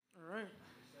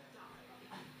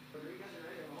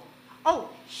Oh,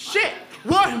 shit!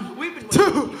 One, We've been two,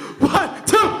 one,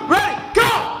 two, ready,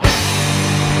 go!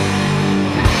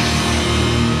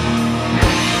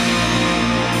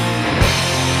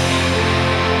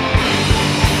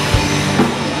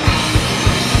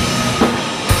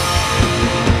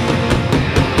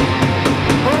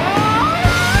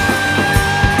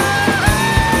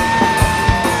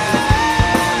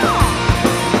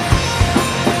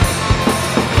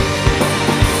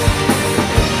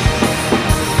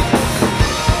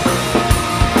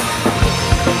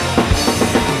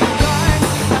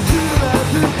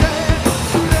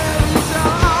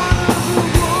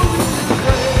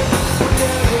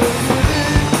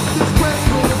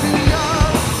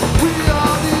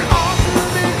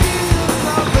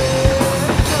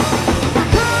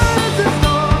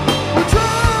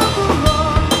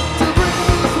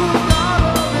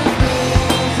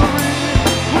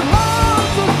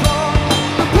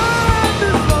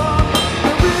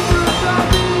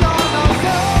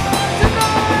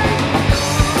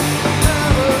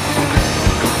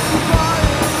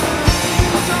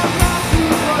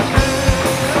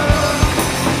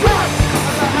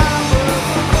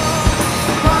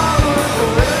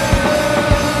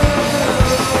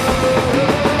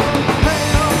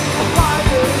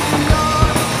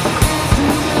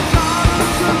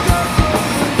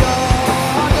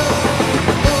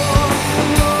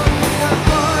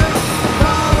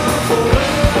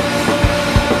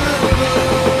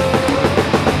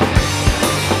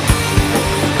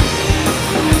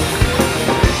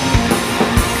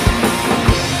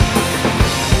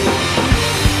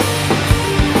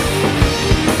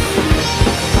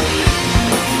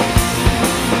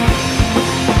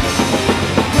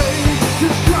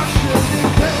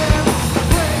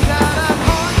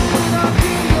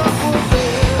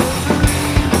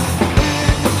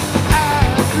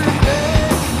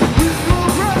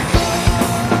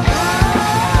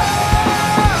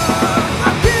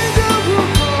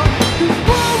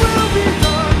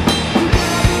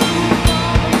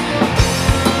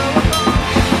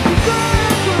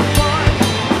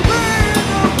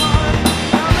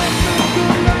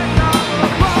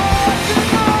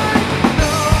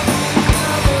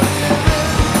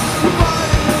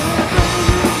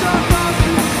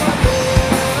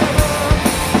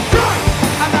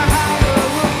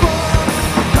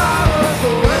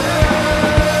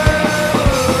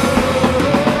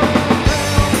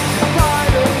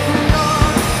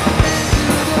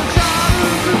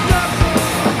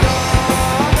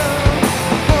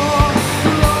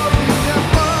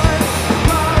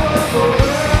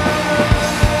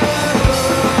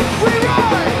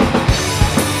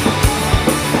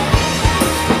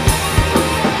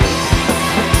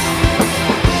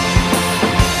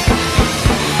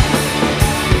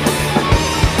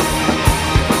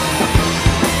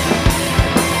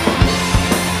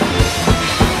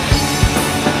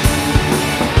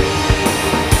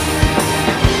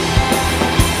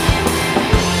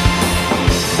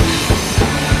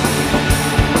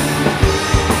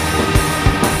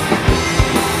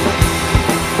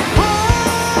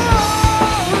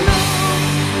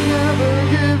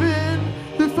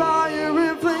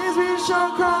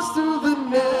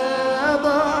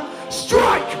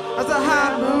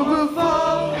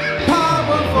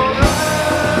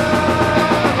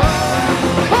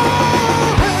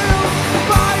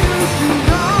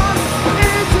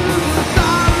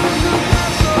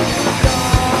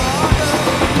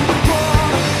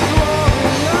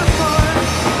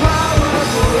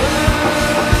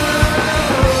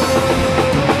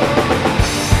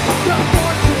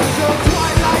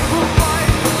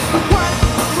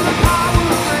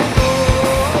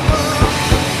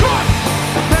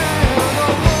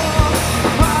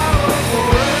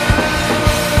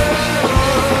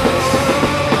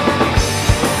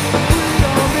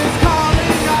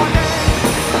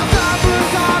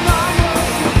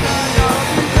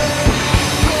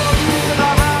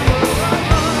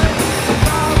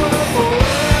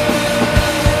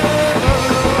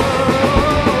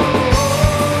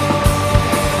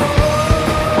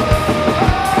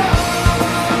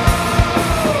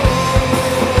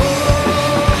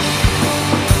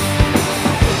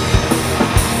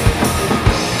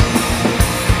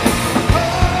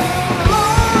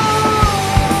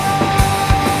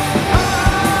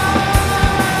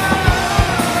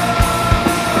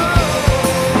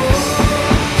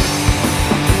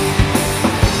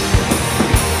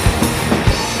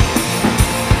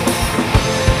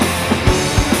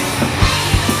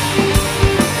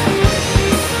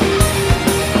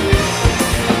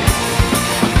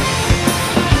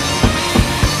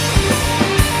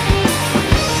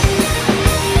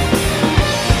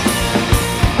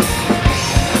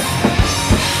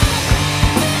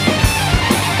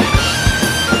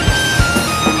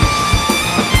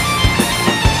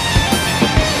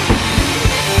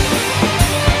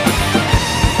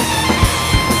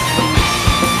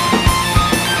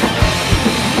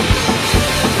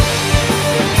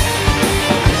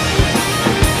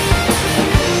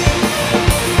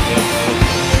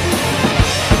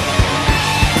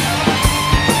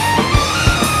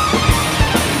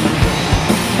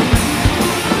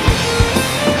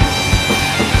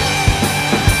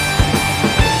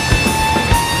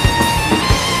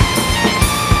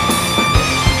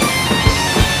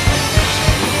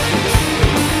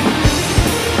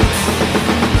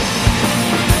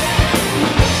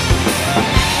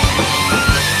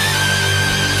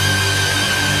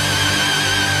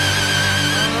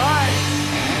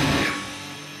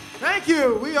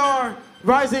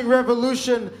 Rising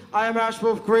Revolution. I am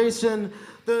Ashwolf Grayson,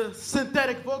 the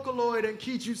synthetic Vocaloid and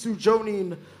Kijutsu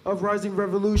Jonin of Rising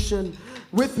Revolution.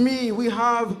 With me, we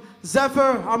have Zephyr,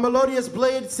 our melodious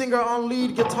blade singer on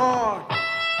lead guitar.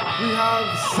 We have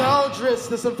Saldris,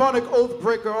 the symphonic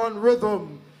oathbreaker on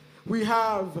rhythm. We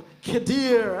have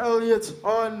Kadir Elliott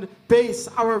on bass,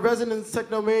 our resonance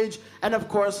techno mage, and of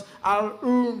course, our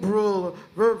umbral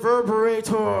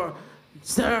reverberator,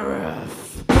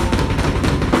 Seraph.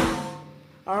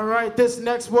 All right, this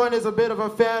next one is a bit of a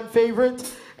fan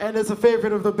favorite, and it's a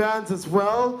favorite of the band's as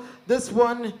well. This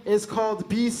one is called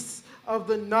Beasts of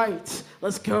the Night.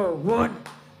 Let's go. 1,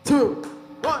 2,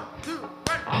 1, 2,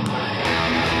 ready.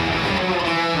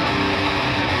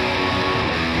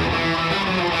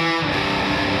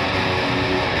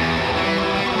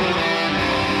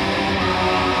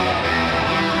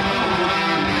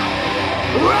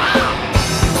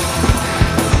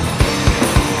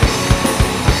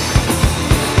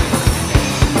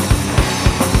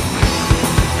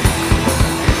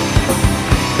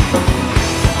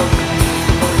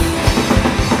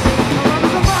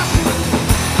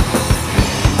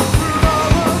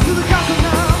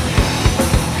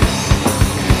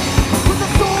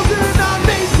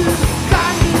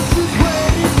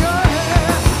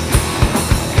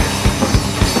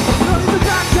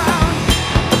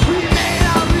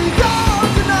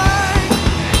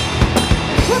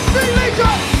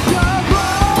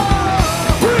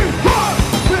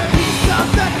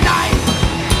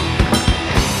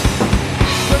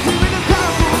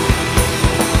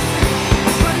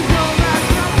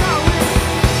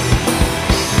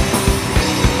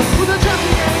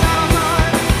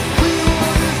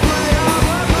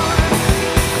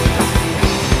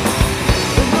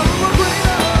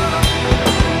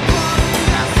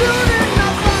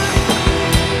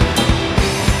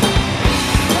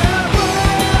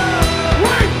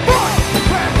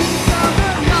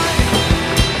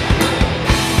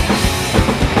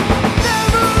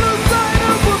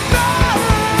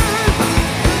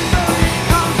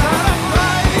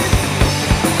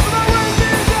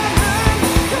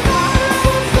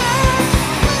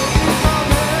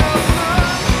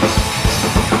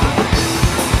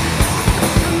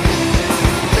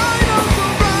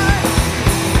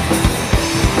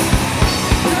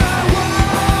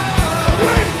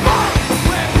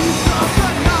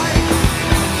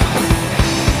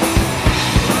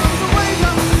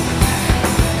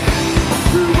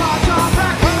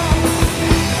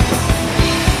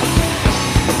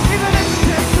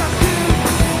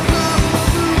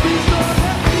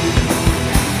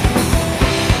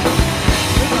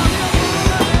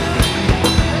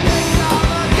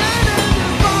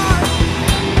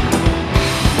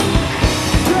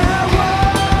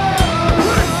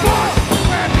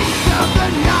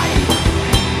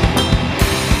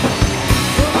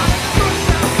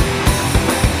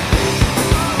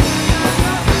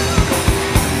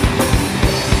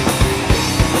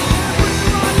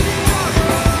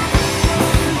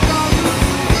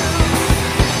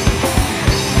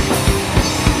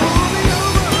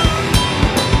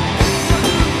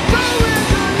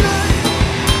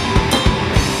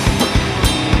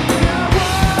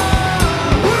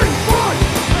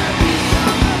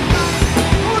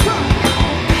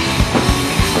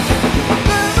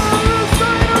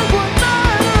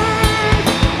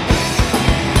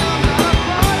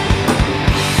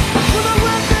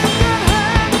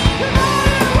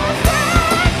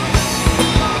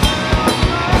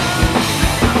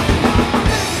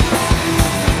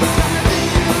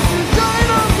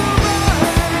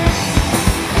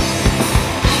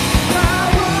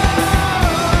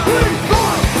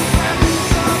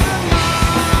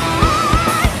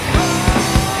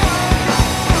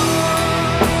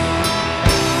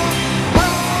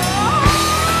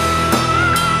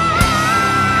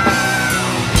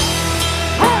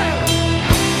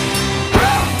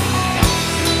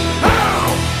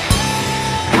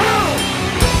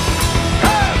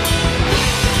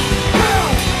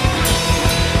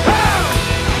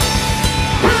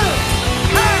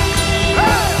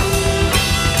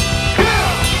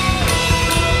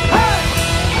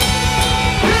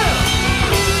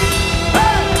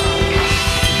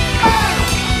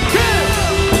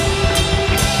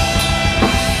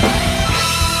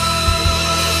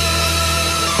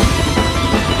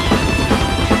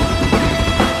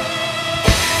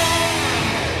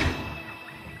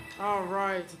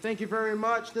 Thank you very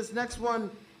much. This next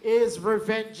one is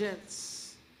Revengeance.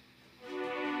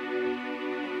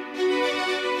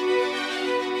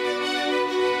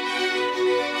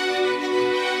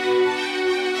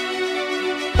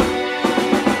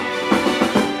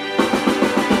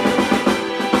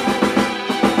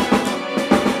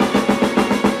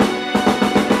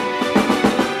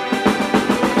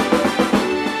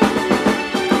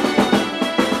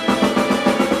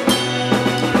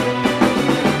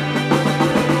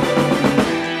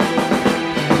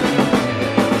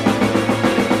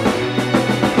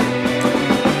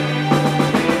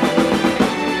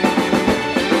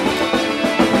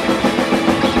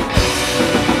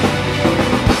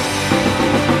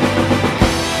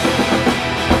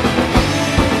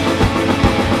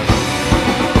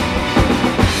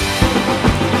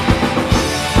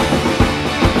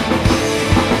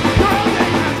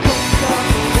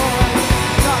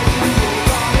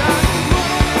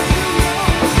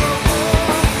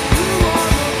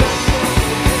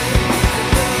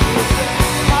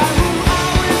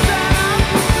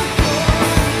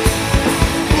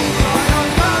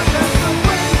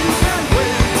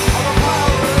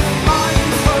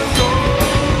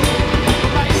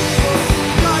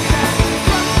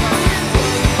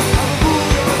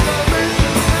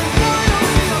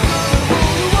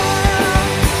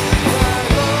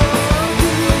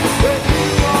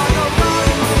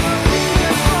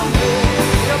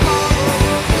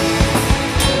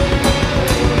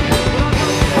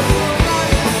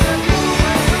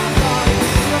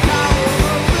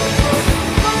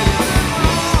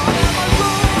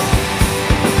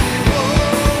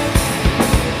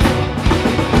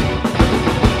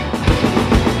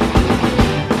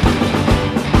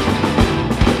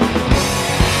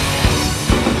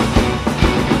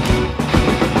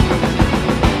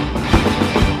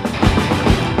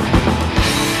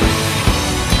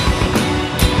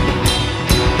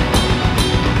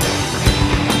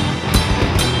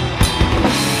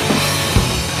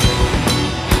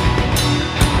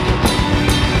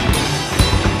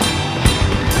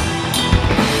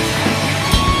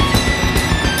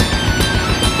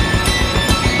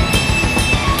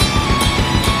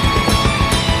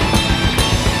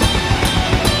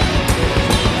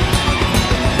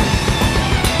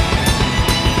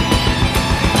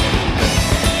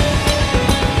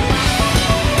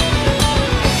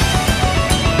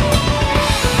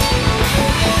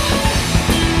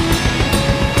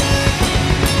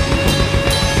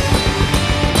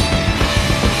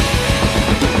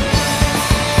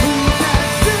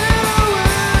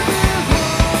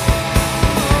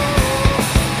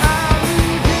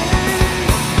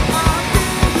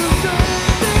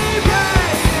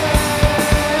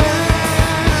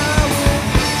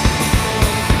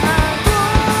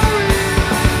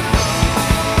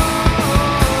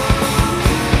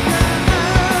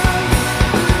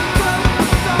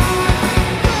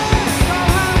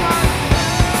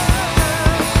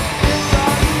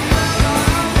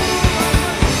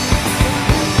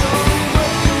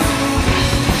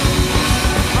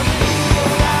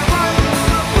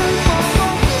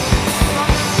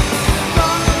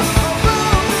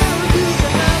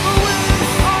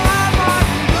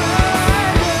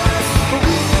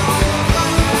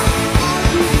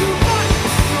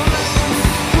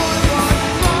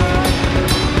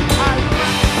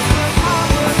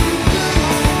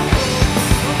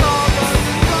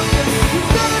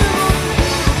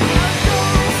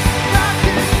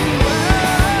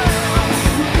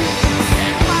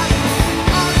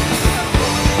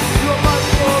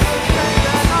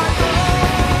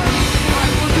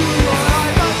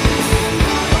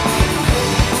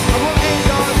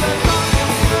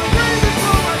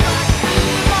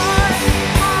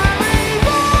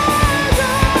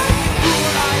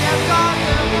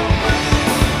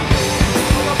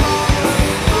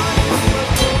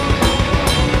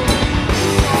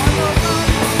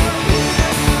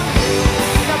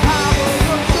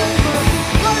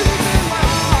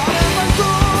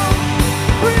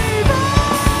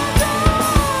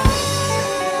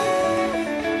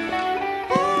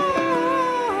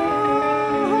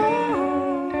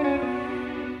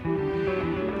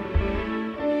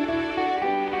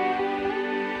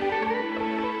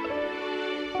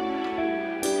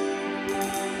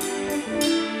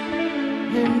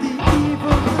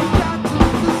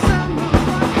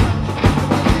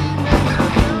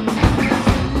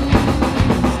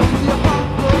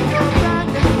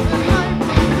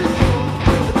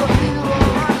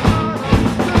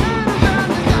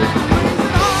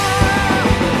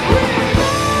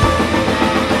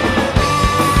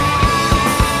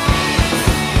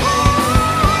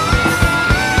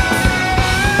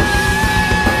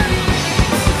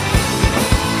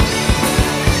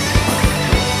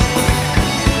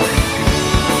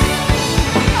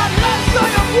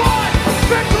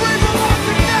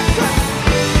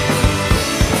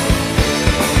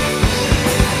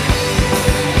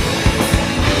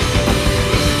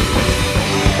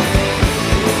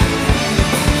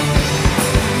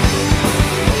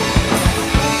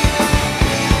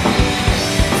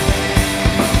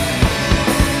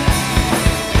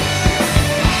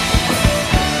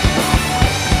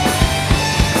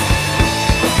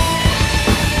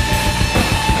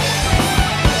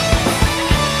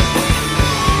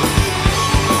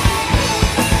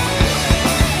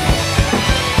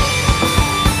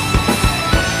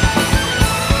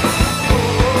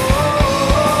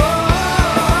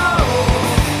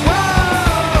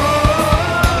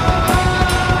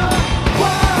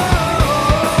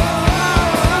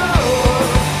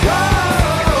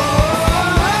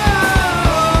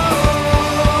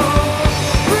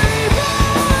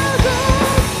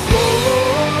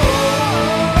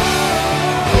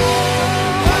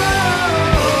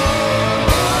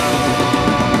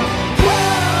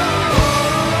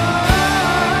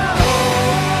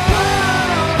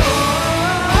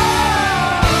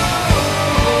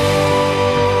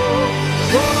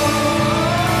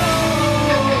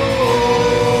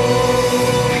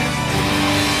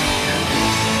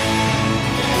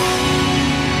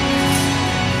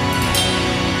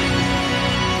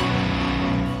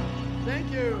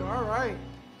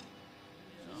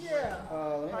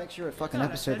 fucking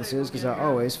episode this is because I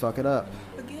always fuck it up.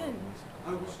 Again.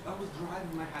 I was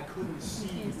driving like I couldn't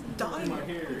see Dying. my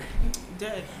hair.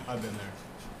 Dead. I've been there.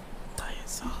 Diet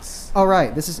sauce. All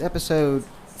right, this is episode.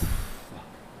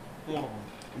 Whoa.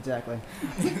 Exactly.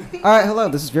 All right, hello.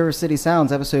 This is River City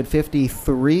Sounds, episode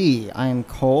 53. I am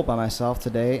Cole by myself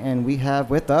today, and we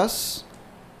have with us.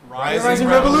 Rising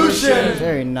Revolution.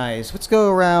 Very nice. Let's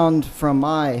go around from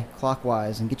my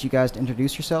clockwise and get you guys to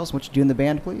introduce yourselves. What you do in the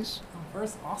band, please?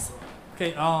 First, awesome.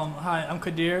 Okay, hi, I'm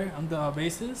Kadir. I'm the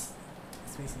bassist.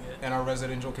 Spacing it. And our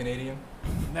residential Canadian.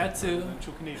 That too.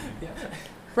 Residential Canadian. Yeah.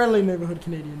 Friendly neighborhood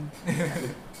Canadian.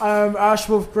 I'm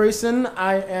Ashwolf Grayson.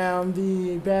 I am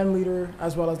the band leader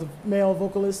as well as the male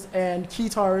vocalist and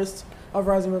guitarist of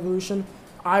Rising Revolution.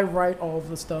 I write all of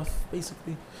the stuff,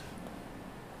 basically.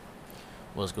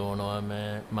 What's going on,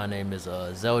 man? My name is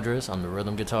Zeldris. I'm the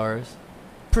rhythm guitarist.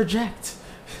 Project.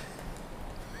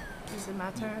 Is it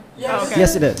my turn? Yes. Okay.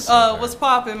 Yes, it is. What's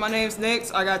poppin'? My name's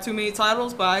Nix. I got too many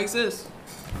titles, but I exist.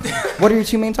 What are your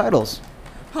two main titles?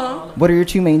 Huh? What are your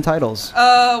two main titles?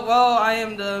 Well, I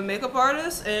am the makeup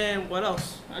artist, and what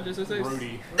else? I just exist.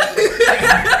 Brody.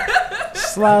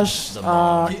 Slash The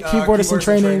mom. keyboardist in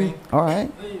training. All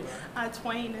right. I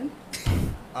twainin'.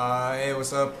 Hey,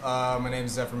 what's up? My name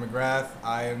is Zephyr McGrath.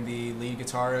 I am the lead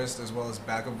guitarist as well as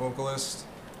backup vocalist,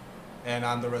 and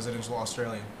I'm the residential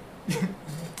Australian.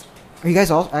 Are you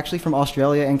guys all actually from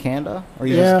Australia and Canada? Or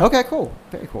you Yeah. Just, okay, cool.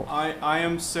 Very cool. I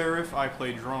am Seraph. I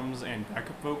play drums and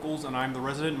backup vocals, and I'm the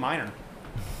resident minor.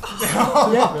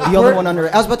 Yeah. The only one under.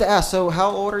 I was about to ask. So, how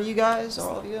old are you guys?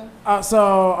 All of you?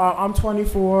 I'm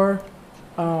 24.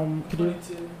 Kadir?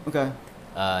 Okay.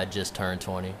 I just turned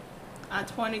 20. I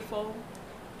 24.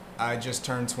 I just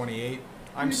turned 28.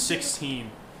 I'm 16.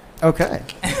 Okay.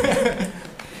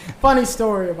 Funny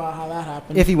story about how that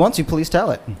happened. If you want to, please tell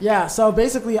it. Yeah, so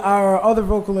basically our other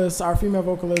vocalist, our female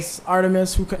vocalist,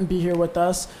 Artemis, who couldn't be here with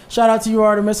us. Shout out to you,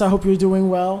 Artemis. I hope you're doing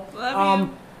well. Love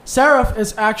you. Seraph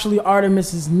is actually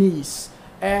Artemis's niece.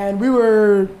 And we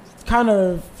were kind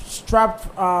of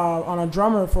strapped on a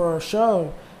drummer for a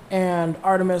show. And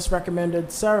Artemis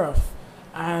recommended Seraph.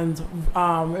 And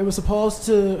it was supposed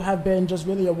to have been just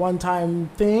really a one-time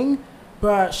thing.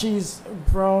 But she's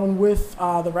grown with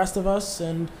the rest of us,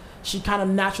 and she kind of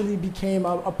naturally became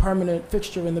a permanent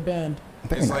fixture in the band.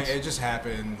 Very It's nice. like it just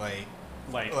happened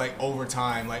like over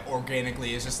time, like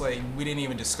organically. It's just like we didn't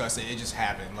even discuss it. It just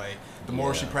happened. Like the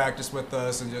more she Yeah. practiced with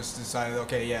us and just decided,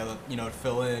 okay, yeah, to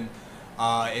fill in,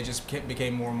 it just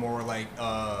became more and more like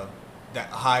that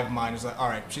hive mind is like, all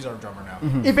right, she's our drummer now.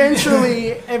 Mhm.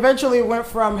 Eventually it went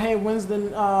from, hey, when's the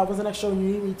next show you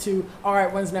need me to, all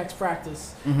right, when's next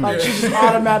practice? Mhm. Like she just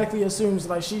automatically assumes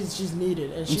like she's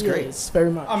needed, and she That's great. is very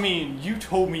much. I mean, you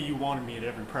told me you wanted me at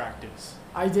every practice.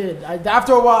 I did.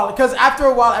 After a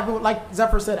while, everyone, like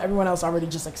Zephyr said, everyone else already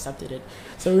just accepted it.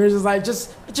 So we were just like,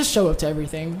 just show up to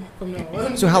everything from now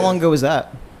on. So, how long ago was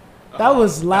that? That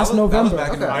was last November.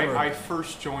 back in Okay. November. I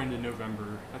first joined in November.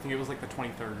 I think it was like the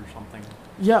 23rd or something.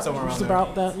 Yeah, Somewhere just around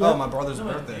about that. Oh, Yeah. my brother's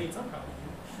birthday.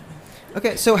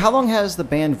 Okay, so how long has the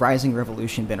band Rising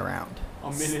Revolution been around?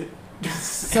 A minute.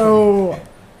 So,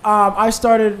 I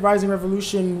started Rising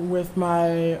Revolution with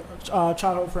my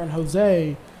childhood friend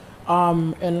Jose.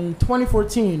 In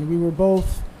 2014, we were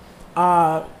both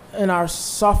in our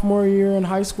sophomore year in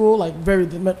high school, like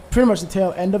pretty much the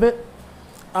tail end of it.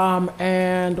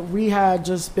 And we had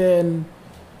just been,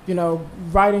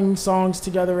 writing songs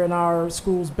together in our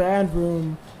school's band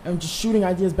room and just shooting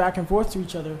ideas back and forth to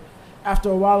each other. After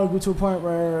a while, it grew to a point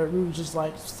where we were just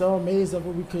like so amazed at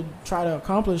what we could try to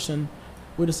accomplish, and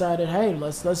we decided, hey,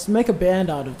 let's make a band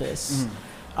out of this.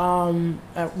 And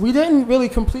we didn't really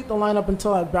complete the lineup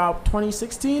until about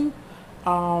 2016,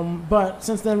 but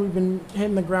since then we've been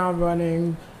hitting the ground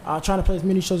running, trying to play as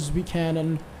many shows as we can,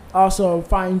 and also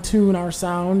fine-tune our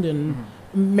sound and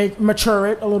mature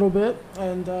it a little bit,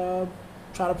 and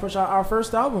try to push out our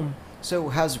first album. So,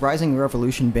 has Rising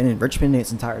Revolution been in Richmond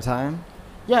its entire time?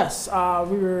 Yes,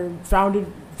 we were founded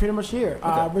pretty much here.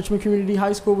 Okay. Richmond Community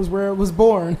High School was where it was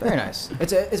born. Very nice.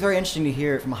 It's very interesting to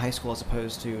hear it from a high school as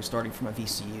opposed to starting from a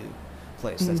VCU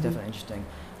place. That's Mhm. definitely interesting.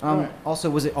 Right. Also,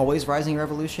 was it always Rising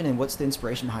Revolution, and what's the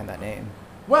inspiration behind that name?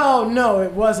 Well, no,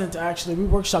 it wasn't actually. We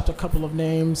workshopped a couple of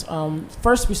names.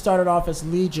 First, we started off as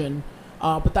Legion,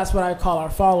 but that's what I call our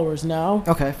followers now.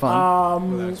 Okay, fun.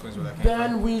 Well, that explains where that came Then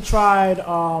from.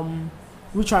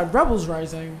 we tried Rebels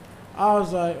Rising. I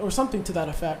was like, or something to that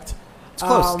effect. It's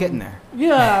close, getting there.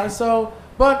 Yeah. So,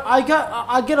 but I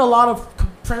get a lot of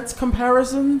Prince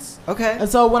comparisons. Okay. And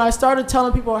so when I started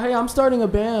telling people, hey, I'm starting a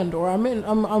band, or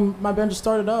my band just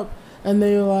started up, and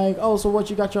they're like, oh, so what,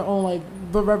 you got your own like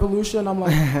the Revolution, I'm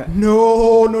like,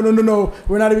 no.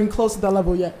 We're not even close to that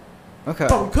level yet. Okay.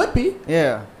 But we could be.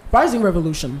 Yeah. Rising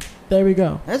Revolution. There we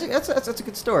go. That's a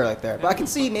good story like that. But I can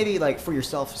see maybe like for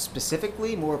yourself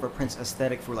specifically more of a Prince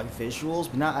aesthetic for like visuals,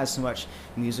 but not as so much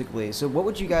musically. So what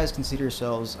would you guys consider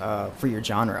yourselves for your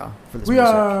genre for this We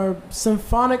music? are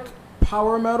symphonic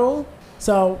power metal.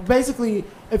 So basically,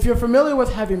 if you're familiar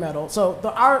with heavy metal, so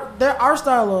our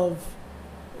style of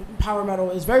power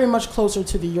metal is very much closer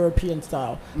to the European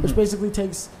style, which basically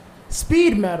takes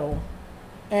speed metal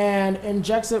and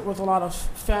injects it with a lot of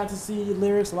fantasy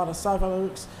lyrics, a lot of sci-fi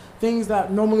lyrics, things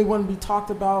that normally wouldn't be talked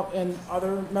about in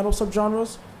other metal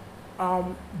subgenres.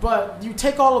 But you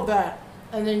take all of that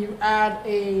and then you add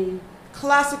a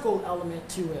classical element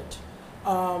to it.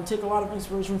 Take a lot of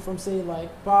inspiration from, say, like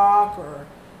Bach or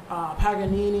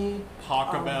Paganini,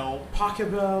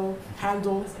 Pachelbel,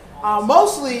 Handel,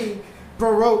 mostly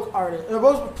Baroque artists,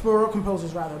 most Baroque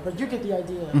composers rather, but you get the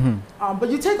idea. But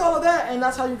you take all of that, and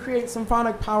that's how you create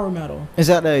symphonic power metal. Is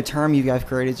that a term you guys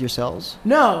created yourselves?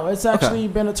 No, it's actually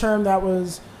been a term that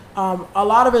was, a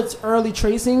lot of its early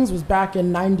tracings was back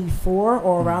in '94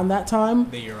 or around that time,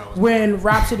 The year I was when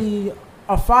Rhapsody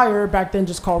of Fire, back then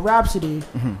just called Rhapsody,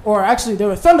 or actually they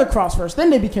were Thundercross first, then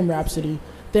they became Rhapsody,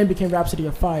 then became Rhapsody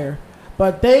of Fire.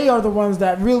 But they are the ones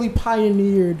that really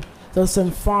pioneered the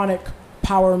symphonic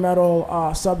power metal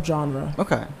subgenre.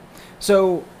 Okay.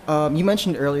 So you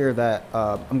mentioned earlier that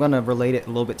I'm going to relate it a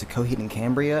little bit to Coheed and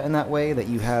Cambria in that way, that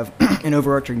you have an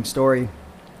overarching story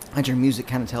and your music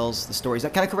kind of tells the story. Is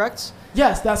that kind of correct?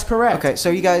 Yes, that's correct. Okay, so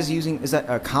you guys is that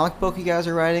a comic book you guys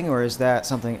are writing, or is that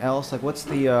something else? Like, what's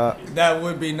the... That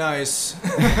would be nice.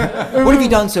 what have you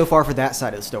done so far for that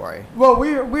side of the story? Well,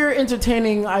 we're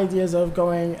entertaining ideas of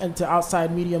going into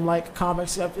outside medium like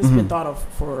comics. It's been thought of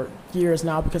for years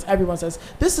now because everyone says,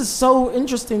 this is so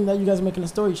interesting that you guys are making a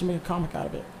story. You should make a comic out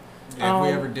of it. Yeah, if we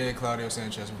ever did, Claudio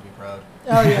Sanchez would be proud.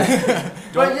 Oh, yeah.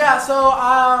 But yeah,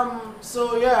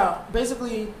 so yeah,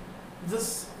 basically,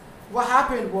 what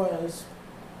happened was,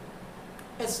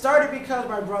 it started because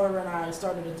my brother and I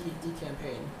started a D&D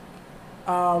campaign.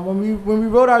 When we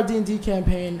wrote our D&D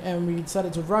campaign and we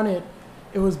decided to run it,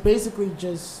 it was basically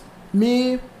just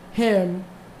me, him,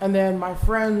 and then my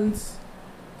friends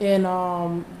in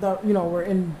were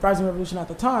in Rising Revolution at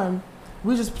the time.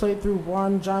 We just played through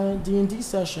one giant D&D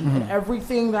session, and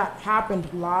everything that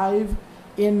happened live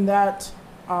in that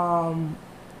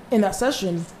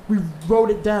session, we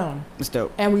wrote it down. It's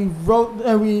dope. And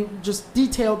we just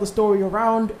detailed the story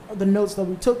around the notes that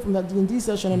we took from that D&D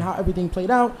session and how everything played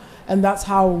out, and that's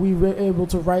how we were able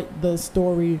to write the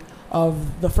story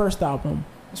of the first album.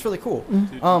 It's really cool.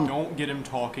 Dude, don't get him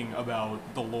talking about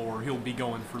the lore. He'll be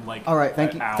going for like all right,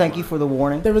 thank you for the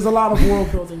warning. There was a lot of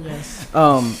world building, yes.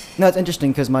 No, it's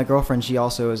interesting because my girlfriend, she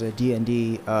also is a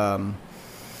D&D,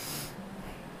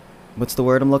 what's the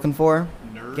word I'm looking for?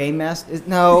 Nerd? Game master?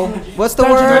 No. What's the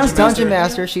Dungeon word? master. Dungeon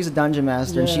master. She's a dungeon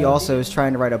master, and she Yeah. also is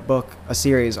trying to write a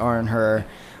series on her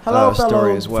Hello, story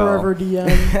fellow as well. Forever DM.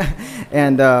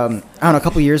 And I don't know, a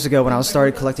couple years ago when I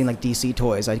started collecting like DC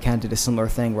toys, I kind of did a similar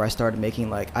thing where I started making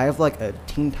like, I have like a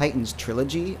Teen Titans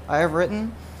trilogy I have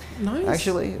written. Nice.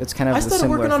 Actually, it's kind of I a started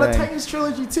similar working on thing. a Titans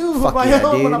trilogy too Fuck my yeah,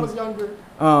 own when I dude. was younger.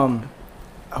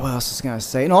 What else was I gonna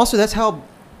say? And also, that's how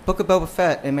Book of Boba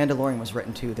Fett and Mandalorian was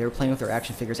written too. They were playing with their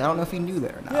action figures. I don't know if you knew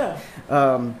that or not.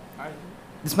 Yeah.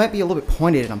 This might be a little bit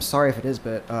pointed, and I'm sorry if it is,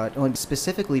 but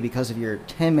specifically because of your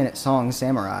 10-minute song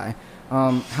 "Samurai."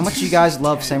 How much do you guys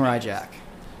love Samurai Jack?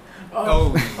 Oh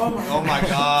my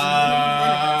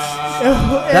god.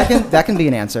 That can be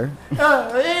an answer.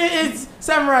 It's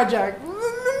Samurai Jack.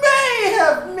 May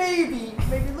have maybe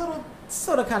little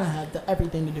sort of kind of had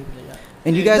everything to do with it. Yeah.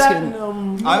 And you guys That,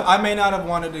 can. I may not have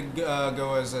wanted to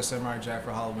go as a Samurai Jack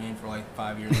for Halloween for like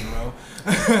 5 years in a row.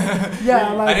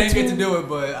 Yeah, like I didn't get to between- do it,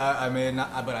 but I may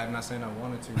not. But I'm not saying I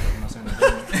wanted to. But I'm not saying I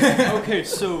didn't. Okay,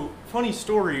 so funny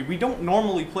story. We don't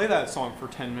normally play that song for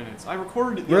 10 minutes. I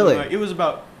recorded it the Really? other night. It was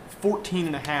about 14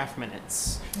 and a half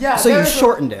minutes. Yeah. So you there's a-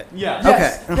 shortened it. Yeah.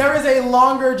 Yes, Okay. there is a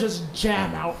longer, just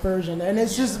jam out version, and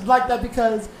it's just like that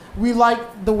because we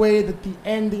like the way that the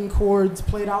ending chords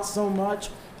played out so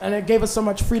much, and it gave us so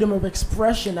much freedom of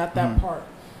expression at that part.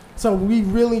 So we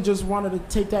really just wanted to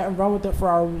take that and run with it for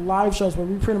our live shows, where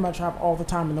we pretty much have all the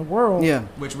time in the world. Yeah.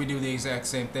 Which we do the exact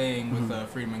same thing with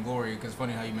Freedom and Glory. Because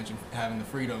funny how you mentioned having the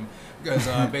freedom. Because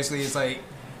basically it's like,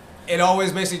 it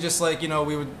always basically just like,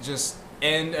 we would just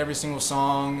end every single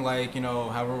song like,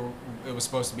 however it was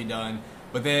supposed to be done.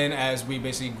 But then as we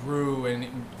basically grew and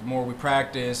the more we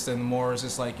practiced and the more it's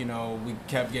just like, we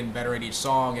kept getting better at each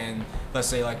song. And let's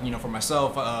say for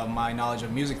myself, my knowledge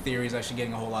of music theory is actually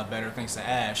getting a whole lot better thanks to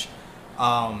Ash.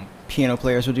 piano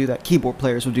players would do that. Keyboard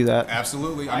players would do that.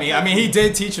 Absolutely. I mean, he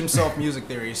did teach himself music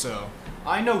theory, so.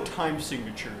 I know time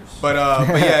signatures. But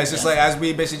yeah, it's just like as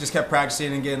we basically just kept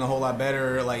practicing and getting a whole lot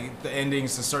better, like the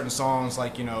endings to certain songs,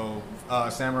 like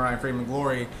Samurai and Freedom and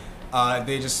Glory,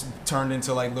 they just turned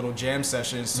into like little jam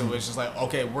sessions. So it's just like,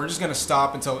 okay, we're just gonna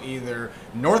stop until either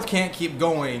North can't keep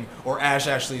going or Ash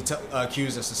actually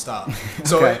cues us to stop.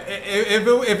 So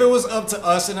if it was up to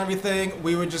us and everything,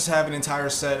 we would just have an entire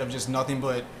set of just nothing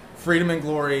but Freedom and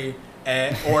Glory,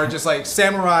 or just like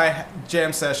Samurai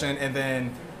jam session, and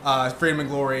then Freedom and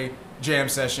Glory jam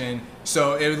session.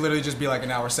 So it would literally just be like an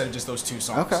hour set of just those two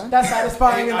songs. Okay. That's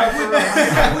satisfying. I would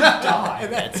die.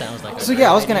 That sounds like. So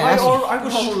yeah, I was gonna ask you. I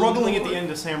was struggling at the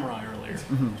end of Samurai earlier.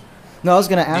 No, I was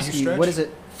gonna ask you you. stretch? What does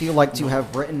it feel like to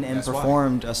have written and That's why.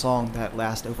 performed a song that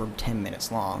lasts over 10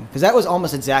 minutes long? Because that was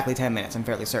almost exactly 10 minutes. I'm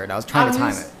fairly certain. I was trying to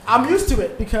time it. I'm used to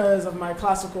it because of my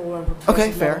classical and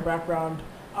progressive fair. metal background.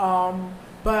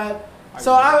 But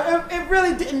it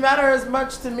really didn't matter as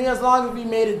much to me as long as we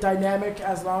made it dynamic,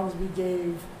 as long as we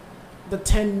gave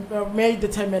made the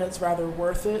 10 minutes rather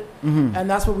worth it. And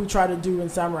that's what we try to do in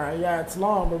Samurai. Yeah, it's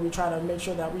long, but we try to make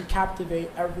sure that we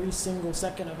captivate every single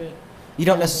second of it. You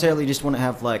don't necessarily just want to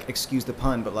have, like, excuse the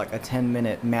pun, but like a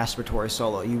 10-minute masturbatory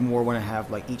solo. You more want to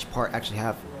have like each part actually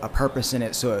have a purpose in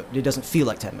it, so it doesn't feel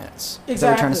like 10 minutes. Exactly. Is that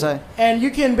what you're trying to say? And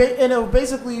you can, it'll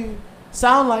basically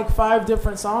sound like 5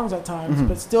 different songs at times,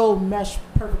 but still mesh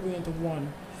perfectly into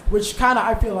one, which kind of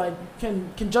I feel like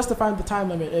can justify the time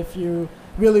limit if you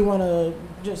really want to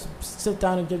just sit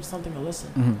down and give something to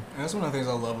listen. And that's one of the things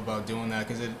I love about doing that,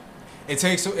 because it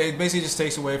basically just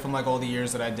takes away from like all the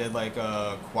years that I did like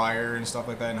choir and stuff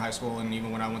like that in high school, and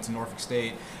even when I went to Norfolk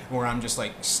State, where I'm just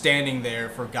like standing there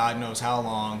for God knows how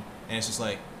long, and it's just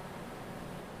like,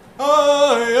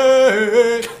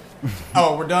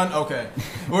 oh, we're done? Okay.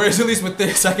 Whereas at least with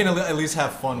this, I can at least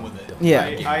have fun with it. Yeah.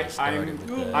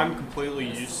 I'm completely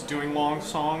used to doing long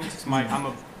songs. I'm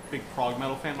a big prog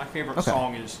metal fan. My favorite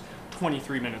song is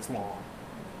 23 minutes long.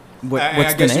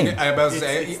 What's the name?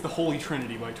 It's the Holy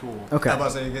Trinity by Tool. Okay. I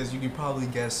was about to say, because you could probably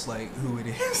guess like who it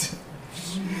is.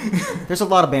 There's a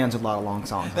lot of bands with a lot of long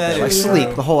songs. That Like is Sleep,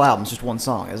 true. the whole album's just one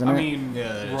song, isn't it? I mean,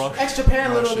 Yeah, Rush. X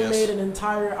Japan Rush, literally yes. made an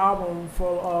entire album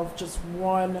full of just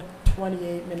one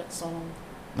 28-minute song.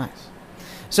 Nice.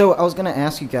 So I was gonna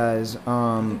ask you guys,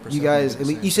 you guys,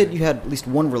 you said you had at least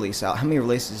one release out. How many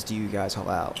releases do you guys haul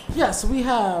out? Yes, we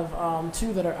have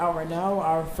 2 that are out right now.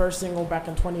 Our first single back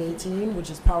in 2018, which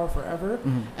is Power Forever.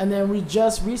 And then we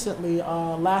just recently,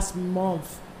 last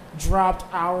month, dropped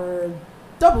our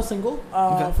double single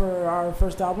for our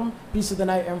first album. Beast of the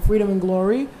Night and Freedom and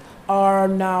Glory are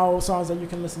now songs that you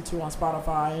can listen to on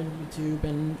Spotify and YouTube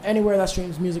and anywhere that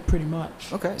streams music pretty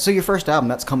much. Okay, so your first album,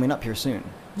 that's coming up here soon.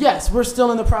 Yes, we're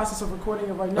still in the process of recording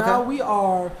it right now. Okay. We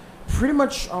are pretty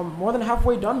much more than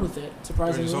halfway done with it,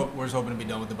 surprisingly. We're just hoping to be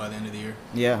done with it by the end of the year.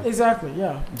 Yeah. Exactly,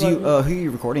 yeah. Do you, who are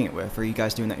you recording it with? Or are you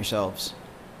guys doing that yourselves?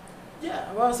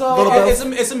 Yeah, well, so Little bit.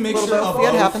 It's a mixture of Yeah,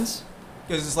 it both. happens.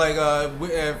 Because it's like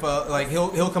if like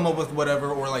he'll come up with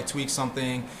whatever, or like tweak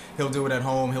something. He'll do it at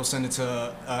home. He'll send it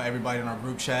to everybody in our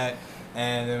group chat,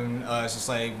 and then it's just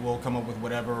like we'll come up with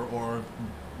whatever, or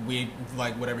we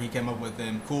like whatever he came up with,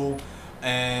 and cool.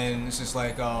 And it's just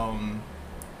like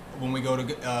when we go to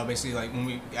basically like when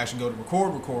we actually go to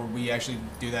record, we actually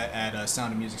do that at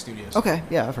Sound of Music Studios. Okay,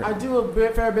 yeah, I've heard. I do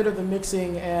a fair bit of the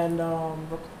mixing and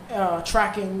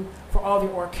tracking for all the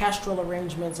orchestral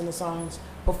arrangements in the songs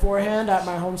beforehand at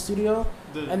my home studio.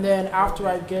 And then after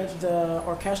I get the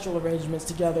orchestral arrangements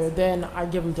together, then I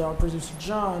give them to our producer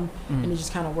John, and he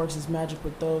just kind of works his magic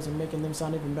with those and making them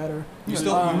sound even better. You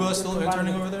still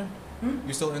interning over there?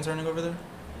 You still interning over there?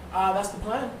 That's the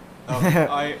plan.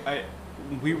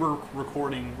 We were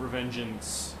recording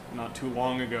Revengeance not too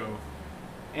long ago,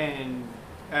 and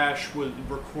Ash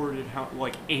recorded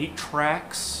like 8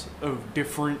 tracks of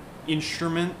different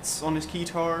instruments on his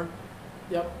guitar.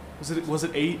 Yep. Was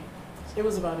it 8? It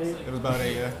was about 8. It was about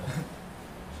 8, yeah.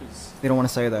 They don't want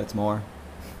to say that it's more.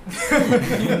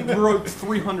 He wrote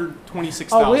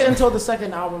 326,000. Oh, wait until the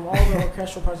second album. All the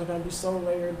orchestral parts are going to be so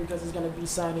layered because it's going to be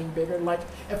sounding bigger.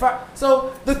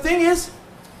 So the thing is,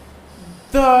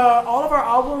 all of our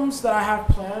albums that I have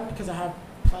planned, because I have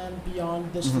planned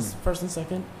beyond this first and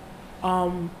second,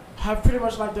 have pretty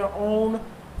much like their own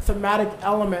thematic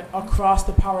element across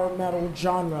the power metal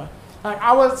genre. Like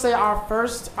I would say our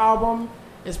first album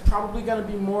is probably going to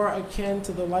be more akin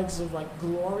to the likes of like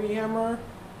Glory Hammer.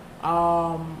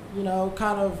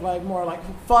 Kind of like more like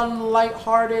fun,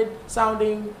 light-hearted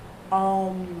sounding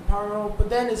power metal. But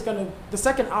then the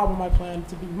second album I plan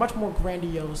to be much more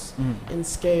grandiose in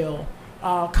scale.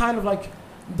 Kind of like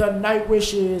the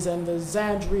Nightwishes and the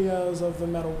Xandrias of the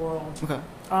metal world. Okay.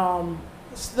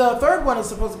 The third one is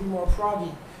supposed to be more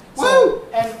proggy. So,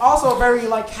 and also very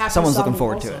like happy. Someone's looking sounding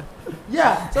forward also. to it.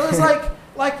 Yeah, so it's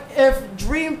like if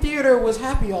Dream Theater was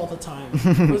happy all the time. Was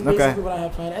basically Okay. what I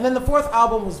had planned. And then the fourth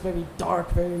album was very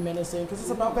dark, very menacing because it's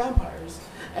about vampires.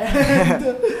 And,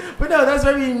 but no, that's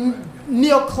very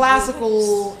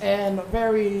neoclassical and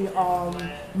very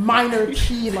minor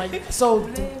key, like so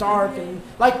dark and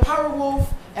like Powerwolf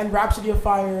and Rhapsody of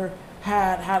Fire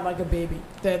had like a baby.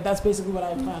 That's basically what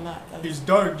I planned. He's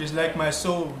dark, just like my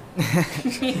soul.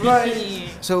 Right.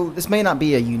 So this may not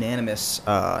be a unanimous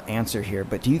answer here,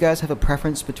 but do you guys have a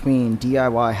preference between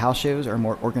DIY house shows or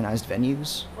more organized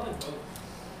venues?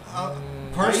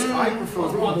 Personally, I prefer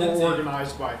more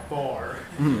organized by far.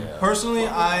 Personally,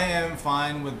 I am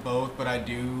fine with both, but I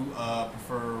do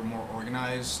prefer more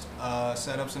organized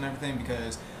setups and everything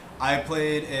because I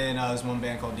played in this one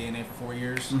band called DNA for 4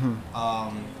 years,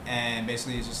 and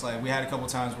basically it's just like we had a couple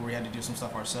times where we had to do some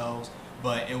stuff ourselves,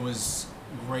 but it was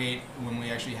great when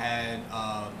we actually had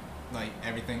like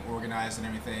everything organized and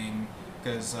everything.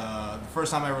 Because the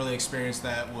first time I really experienced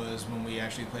that was when we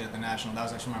actually played at the National. That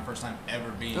was actually my first time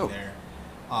ever being there.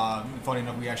 Funny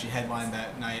enough, we actually headlined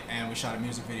that night and we shot a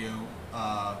music video.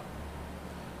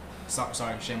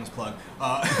 Sorry, shameless plug.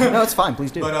 No, it's fine.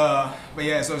 Please do. But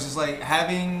yeah, so it's just like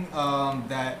having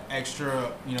that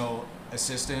extra,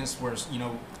 assistance where it's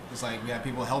like we have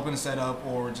people helping set up,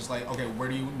 or just like, okay, where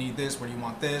do you need this? Where do you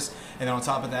want this? And then on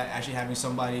top of that, actually having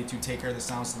somebody to take care of the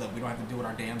sound so that we don't have to do it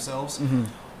our damn selves.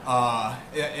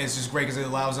 It's just great because it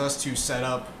allows us to set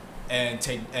up and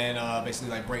basically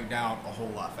like break down a whole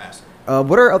lot faster.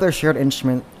 What are other shared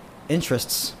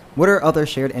interests? What are other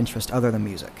shared interests other than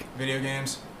music? Video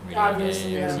games,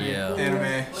 Obviously, Yeah.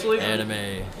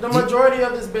 anime. The majority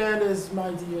of this band is my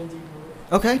D&D group.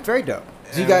 Okay, very dope.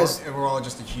 So you And guys, we're all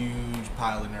just a huge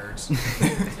pile of nerds.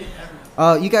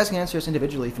 you guys can answer this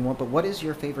individually if you want. But what is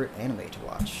your favorite anime to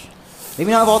watch?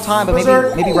 Maybe not of all time, but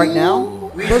Berserk. maybe right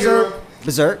now. Berserk.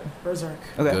 Berserk. Berserk.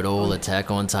 Okay. Good old Attack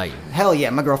on Titan. Hell yeah,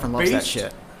 my girlfriend loves that Based?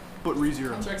 shit. But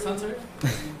ReZero.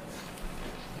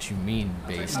 What you mean,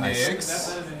 base?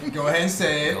 Next, go ahead and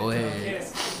say it. Go ahead.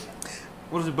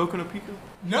 What is it, Boku no Pico?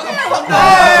 No. Hey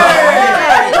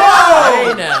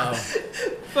now.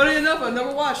 Funny enough, I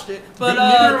never watched it, but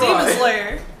Neither have Demon I.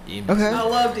 Slayer. Okay. I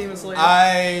love Demon Slayer.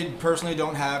 I personally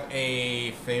don't have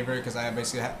a favorite because I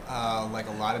basically have like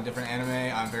a lot of different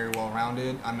anime. I'm very well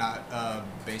rounded. I'm not a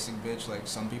basic bitch like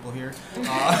some people here.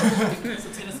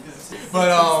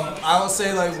 But I would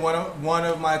say like one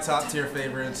of my top tier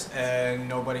favorites, and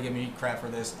nobody give me crap for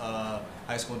this.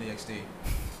 High School DxD.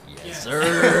 Yes, sir.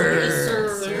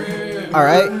 All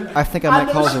right. I think I I might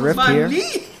know cause a she rift My here.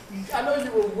 knee. I know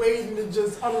you were waiting to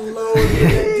just unload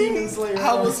that Demon Slayer.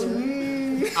 I was.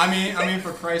 I mean,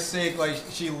 for Christ's sake, like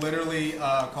she literally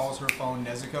calls her phone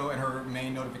Nezuko, and her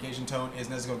main notification tone is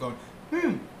Nezuko going,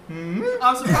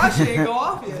 I'm surprised she didn't go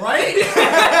off yet.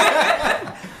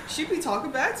 right? She be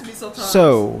talking back to me sometimes.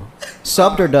 So,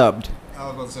 subbed or dubbed? I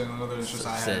was about to say another interest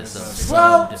I had. Says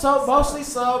Well, so mostly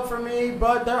sub for me,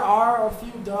 but there are a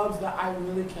few dubs that I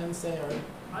really can say are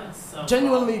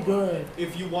genuinely good.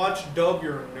 If you watch dub,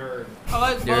 you're a nerd. I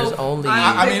like There's both. only-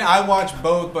 I mean, I watch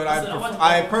both, but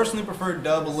I personally prefer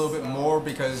dub a little bit more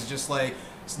because just like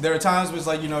there are times where it's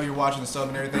like you're watching the sub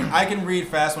and everything. I can read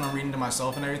fast when I'm reading to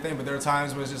myself and everything, but there are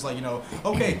times where it's just like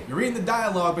okay, you're reading the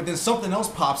dialogue, but then something else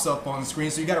pops up on the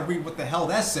screen, so you got to read what the hell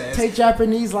that says. Take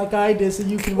Japanese like I did, so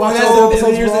you can Well, watch all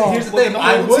episodes here's raw. the thing.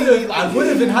 I would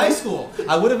have in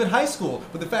high school.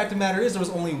 But the fact of the matter is, there was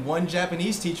only one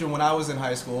Japanese teacher when I was in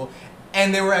high school,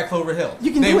 and they were at Clover Hill.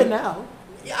 You can do it now.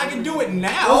 Yeah, I can do it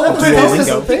now. Well, that's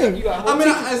the thing. I mean,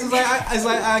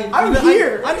 I'm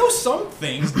here. I know some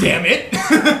things. Damn it.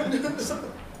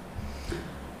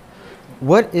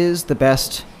 What is the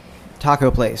best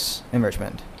taco place in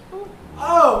Richmond?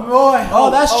 Oh boy!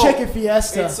 Oh, that's oh. Chicken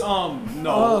Fiesta. It's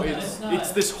Oh.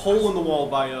 it's this hole in the wall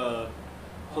by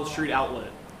Hill Street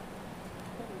Outlet.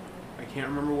 I can't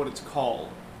remember what it's called.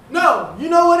 No, you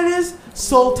know what it is?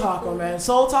 Soul Taco, man.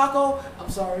 Soul Taco. I'm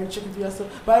sorry, Chicken Fiesta,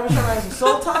 but every time I answer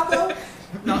Soul Taco,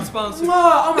 Not sponsored.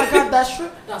 oh my god, that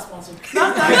shrimp. Not sponsored.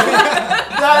 Not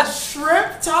that, that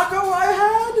shrimp taco I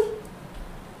had.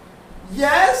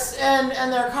 Yes, and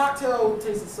their cocktail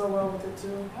tasted so well with it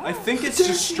too. I think it's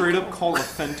just straight up called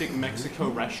Authentic Mexico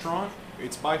Restaurant.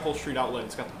 It's by Hill Street Outlet.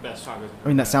 It's got the best tacos. I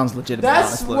mean, that sounds legitimate,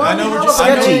 That's honestly. one I know what hell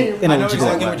you're of a saying. Sketchy in I a know legitimate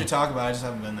exactly way. what you're talking about. I just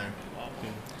haven't been there.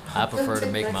 I prefer to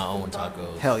make my own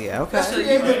tacos. Hell yeah, okay. That's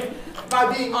created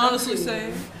by being Honestly,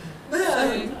 hungry.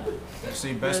 same.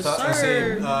 See, best Yes, ta-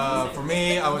 sir. see, for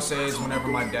me, I would say is whenever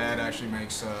my dad actually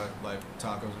makes like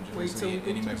tacos or Wait just till we basically go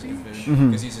any to Mexican fish Mhm.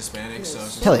 because he's Hispanic, so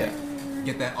it's just Hell like, yeah.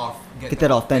 get that off, Get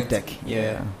that authentic.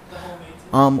 Yeah. The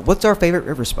homemade too. What's our favorite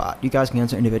river spot? You guys can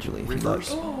answer individually if you'd like.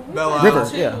 Rivers. Belle Isle.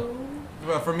 River, yeah.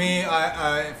 Well, for me,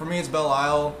 for me it's Belle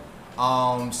Isle.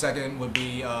 Second would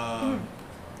be the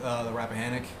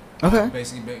Rappahannock. Okay.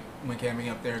 Basically, went camping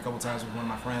up there a couple times with one of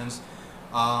my friends.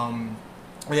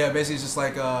 Yeah, basically it's just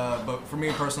like, but for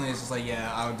me personally, it's just like,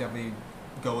 yeah, I would definitely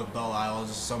go with Belle Isle. There's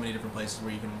just so many different places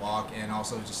where you can walk, and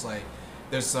also just like,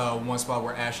 there's one spot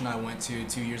where Ash and I went to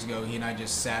 2 years ago. He and I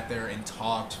just sat there and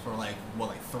talked for like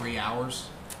 3 hours.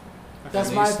 That's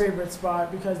At my least. favorite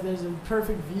spot because there's a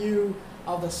perfect view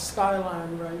of the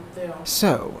skyline right there.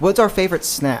 So, what's our favorite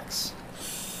snacks?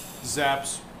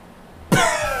 Zaps.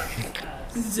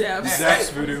 Zaps.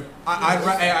 Zaps voodoo.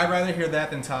 I'd rather hear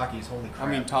that than Takis. Holy crap.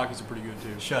 I mean, Takis are pretty good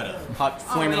too. shut up. Hot,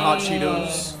 flaming hot mean-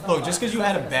 Cheetos. Look, just because you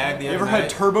had a bag the You other ever had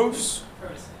night. turbos?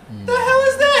 First. the hell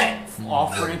is that?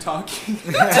 Off-brand Taki.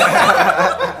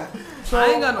 So I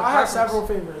ain't got no I have preference. several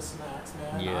favorite snacks,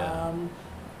 man. Yeah.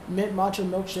 Mint matcha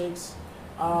milkshakes.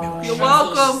 You're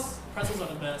welcome. Pretzels are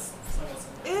the best. So I gotta say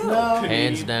that. Ew. No.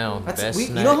 Hands down, That's, best you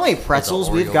snack know how many is a pretzels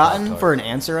Oreo we've gotten Pop-Tart. for an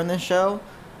answer on this show?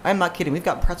 I'm not kidding. We've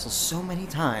got pretzels so many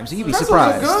times. You'd be Pretzels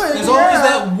surprised. are good. There's always yeah.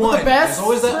 that But one. The best. There's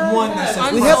always that one that says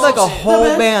I We know. had like a The whole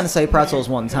best- band say pretzels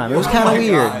one time. It was Oh kind of my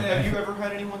weird. God. Have you ever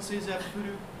had anyone say Zaps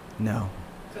voodoo? No.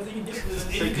 Because you can dip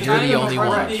with You're anything. the only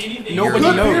one. Anything. Nobody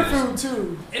Good knows. beer food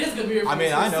too. It is good beer. I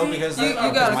mean, I know because You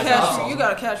that- gotta my catch job. me. You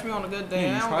gotta catch me on a good day.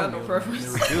 I don't got no preference.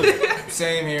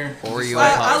 Same here. Oreo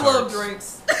I love Pop-Tarts.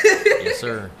 drinks. Yes,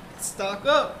 sir. Stock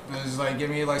up. It's like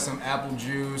give me like some apple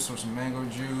juice or some mango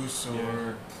juice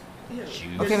or.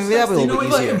 Okay, maybe that'll be a You know little what? bit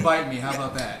Fucking easier. bite me. How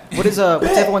about that? What's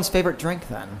everyone's favorite drink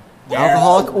then?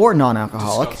 Alcoholic or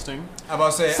non-alcoholic? Disgusting. How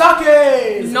about say?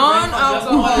 Sake.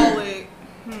 Non-alcoholic.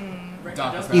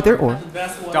 Dr. Either or.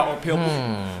 Pale.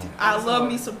 I love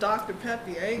me some Dr.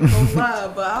 Peppy. I ain't gonna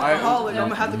lie, but alcoholic, I'm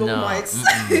gonna have to go with No. Mike's.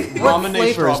 What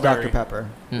Lemonade flavor is strawberry. Dr. Pepper?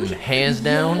 Hands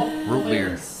down, root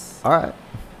beer. All right.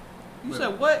 You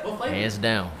said what? What flavor? Hands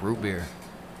down, root beer.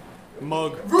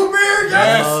 Mug. Root beer.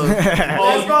 Yes.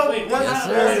 Let's go. Wait, Let's yes,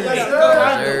 go. sir. Let's Yes,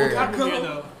 go. sir. What kind of beer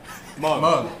though? Mug.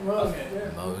 Mug. Okay.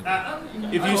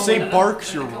 Mug. If you say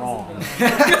Barks, you're wrong.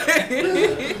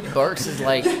 Barks is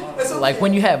like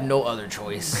when you have no other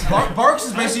choice. Barks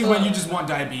is basically when you just want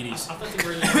diabetes. I thought you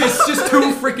were. It's just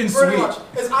too freaking Pretty sweet. much.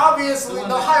 It's obviously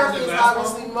the hierarchy is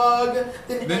obviously mug,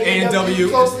 then Then A&W A&W.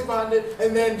 closely behind it,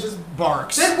 and then just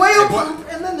Barks. then whale poop,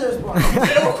 and then there's bark.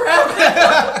 Whale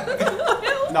crap.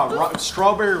 No,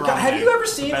 strawberry ramen. Have you ever The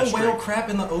seen a best whale drink. crap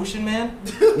in the ocean, man?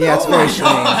 Yeah, it's very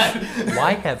strange.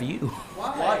 Why have you?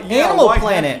 Why- yeah, Animal why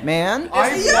Planet, can't man.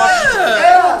 I've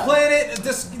Yeah. Planet,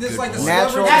 this like the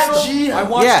Natural- celebrity- Nat I Geo.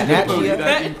 watched Yeah, a Nat hippo do Geo.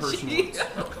 that in person once.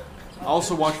 I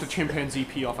also watched a chimpanzee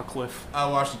pee off a cliff. I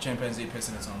watched a chimpanzee piss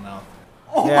in its own mouth.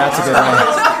 Yeah, that's a good one.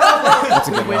 That's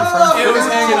a good one. It was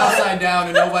hanging upside down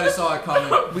and nobody saw it coming.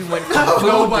 We went from food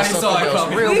Nobody to saw something it else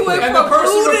coming. real We quick. went And the from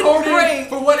person food and recording, drink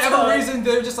for whatever reason,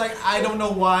 they're just like, I don't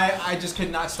know why, I just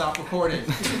could not stop recording.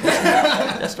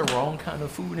 That's the wrong kind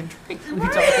of food and drink.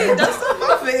 That's not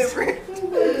my favorite.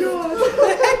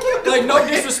 Like, no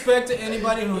disrespect to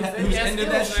anybody who's Yes, into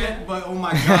skills, that shit, man. but oh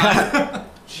my god.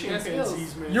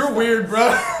 Chimpanzees, man. You're weird,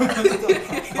 bro.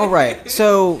 All right.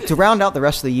 So to round out the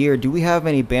rest of the year, do we have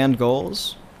any band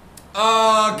goals?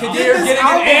 Kadir Get this getting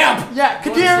album- an amp. Yeah,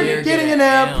 Kadir getting an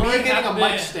amp. We're getting half a the mic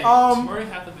band. stand. We're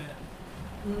half the band.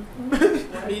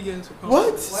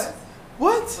 What?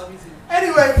 What? Let me see.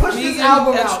 Anyway, push this Vegan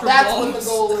album out. extra That's what the balls.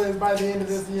 goal is by the end of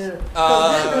this year.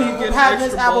 Vegan We've had this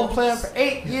extra album balls. planned for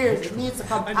 8 years. It needs to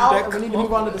come I need out, that and we need to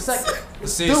move on to the second.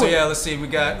 Let's see. Do So it. yeah, let's see. We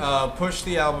got push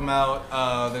the album out.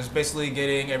 There's basically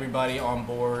getting everybody on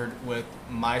board with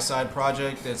my side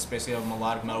project. It's basically a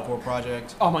melodic metalcore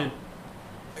project. Oh man.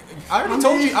 I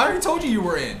already told you you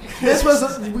were in. This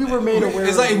was we were made aware.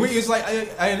 It's of like this.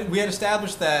 we had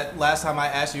established that last time I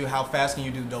asked you how fast can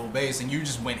you do the double bass, and you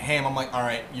just went ham. I'm like, all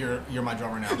right, you're my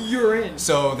drummer now. You're in.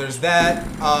 So there's that.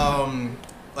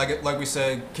 Like we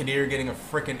said, Kadir getting a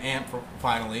freaking amp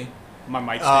finally. My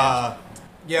mic stand.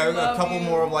 Yeah, a Love couple you.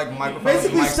 more like microphones.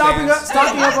 basically and mic stocking up, stands.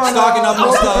 stocking up on Stocking up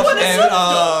on stuff,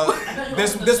 and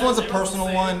this one's a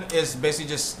personal one. Is basically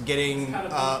just getting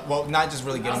well, not just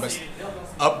really getting, but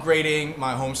upgrading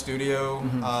my home studio.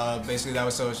 Basically that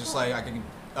was so it's just like I can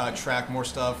track more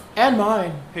stuff. and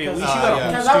mine. Hey, at 'Cause- least you got yeah.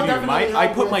 a That home would studio. definitely I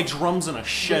help put with my drums in a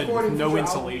shed with recording no for your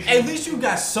insulation. At least you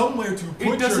got somewhere to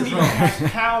put It doesn't your even drums.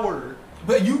 have power.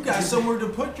 But you got somewhere to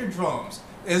put your drums.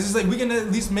 It's just like we can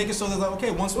at least make it so that like,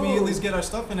 okay, once we at least get our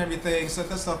stuff and everything, set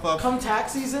that stuff up. Come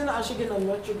tax season, I should get an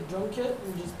electric drum kit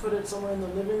and just put it somewhere in the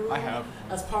living room. I have.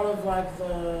 As part of like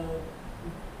the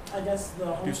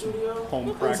home studio. Home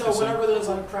and practicing. so whenever there's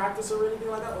like practice or anything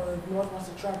like that, or if North wants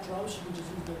to track drums, she can just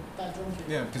use that drum kit.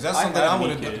 Yeah, because that's I something have I a would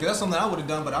knee have. kit. Because that's something I would have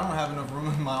done, but I don't have enough room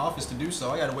in my office to do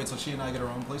so. I gotta wait till she and I get our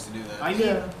own place to do that. I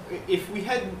need. If we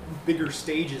had bigger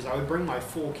stages, I would bring my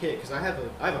full kit because I have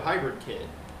a hybrid kit,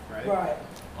 right? Right.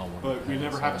 But we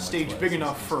never have a stage big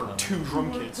enough for 2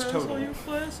 drum kits total. Your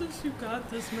classes, you got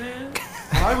this, man.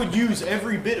 I would use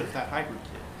every bit of that hybrid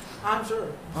kit. I'm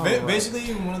sure.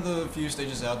 Basically, one of the few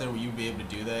stages out there where you'd be able to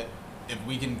do that, if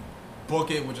we can book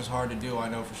it, which is hard to do, I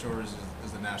know for sure, is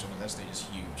the National. That stage is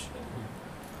huge.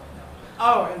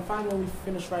 Oh, and finally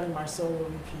finished writing my solo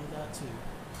EP. That too.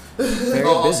 Very busy.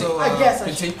 Also, I guess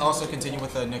I continue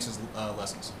with Nix's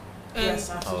lessons. And Yes,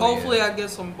 hopefully I get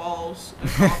some balls and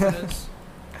confidence.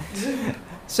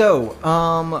 So,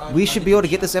 we should be able to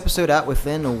get this episode out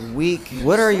within a week.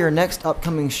 What are your next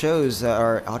upcoming shows that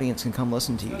our audience can come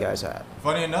listen to you guys at?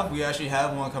 Funny enough, we actually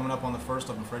have one coming up on the 1st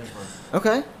up in Fredericksburg.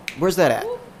 Okay. Where's that at?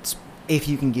 If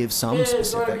you can give some It's going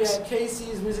to be specifics. at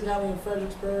Casey's Music Alley in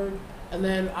Fredericksburg, and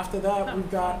then after that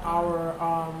we've got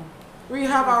our we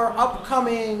have our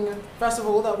upcoming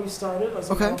festival that we started, a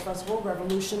Okay. metal festival,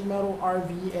 Revolution Metal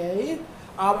RVA.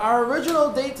 Our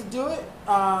original date to do it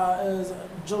is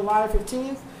July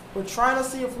 15th. We're trying to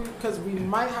see if because we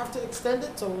might have to extend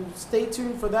it, so stay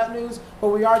tuned for that news. But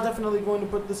we are definitely going to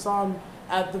put this on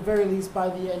at the very least by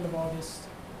the end of August.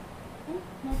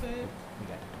 My bad.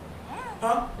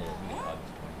 Huh?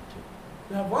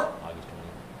 You have what?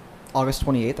 August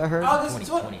 28th, I heard. August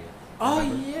 20th. Oh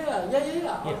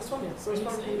yeah. August 20th. So it's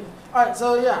probably all right.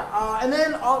 So yeah, and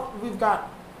then we've got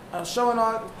a show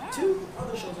on 2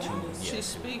 other shows. She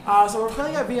speak. So we're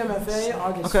playing at VMFA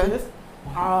August Okay. 5th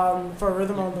for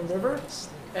Rhythm on the River.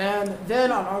 And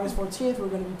then on August 14th, we're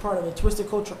going to be part of the Twisted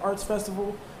Culture Arts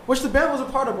Festival, which the band was a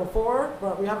part of before,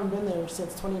 but we haven't been there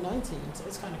since 2019, so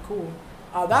it's kind of cool.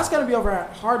 That's going to be over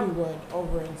at Hardywood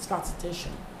over in Scott's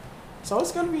Edition. So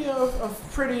it's going to be a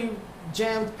pretty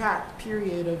jammed-packed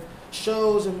period of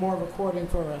shows and more recording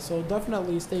for us, so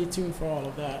definitely stay tuned for all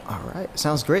of that. All right.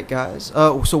 Sounds great, guys.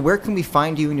 So where can we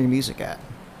find you and your music at?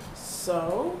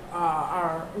 So,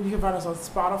 you can find us on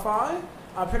Spotify,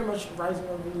 pretty much Rising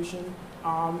Revolution.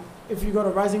 If you go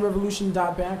to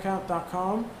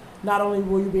risingrevolution.bandcamp.com, not only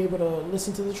will you be able to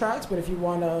listen to the tracks, but if you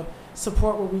want to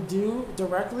support what we do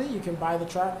directly, you can buy the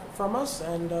track from us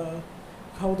and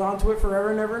hold on to it forever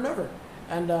and ever and ever.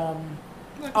 And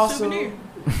Like also, a souvenir.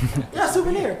 yeah,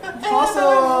 souvenir. Also,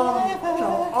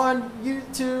 on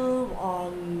YouTube,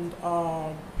 on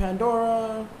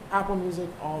Pandora, Apple Music,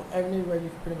 anywhere you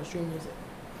can pretty much stream music.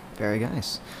 Very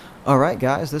nice. All right,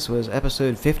 guys. This was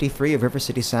episode 53 of River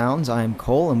City Sounds. I am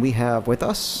Cole, and we have with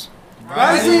us.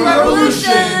 Rising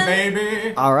Revolution,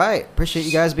 baby. All right. Appreciate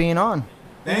you guys being on.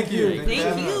 Thank you.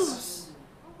 Thank you.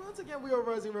 Once again, we are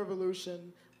Rising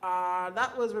Revolution.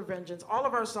 That was Revengeance. All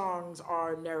of our songs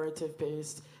are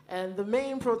narrative-based, and the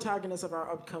main protagonist of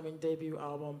our upcoming debut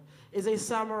album is a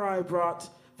samurai brought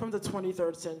from the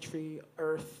 23rd century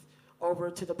Earth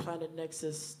over to the planet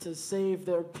Nexus to save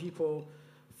their people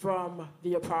from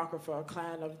the Apocrypha, a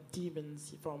clan of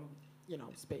demons from,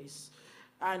 space.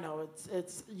 I know,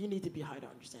 it's you need to be high to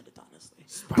understand it, honestly.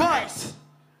 But,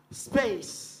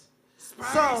 space.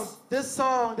 So, this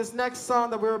next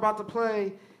song that we're about to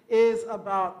play is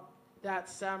about that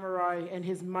samurai and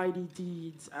his mighty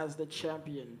deeds as the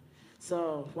champion.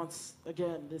 So, once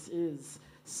again, this is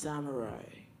Samurai.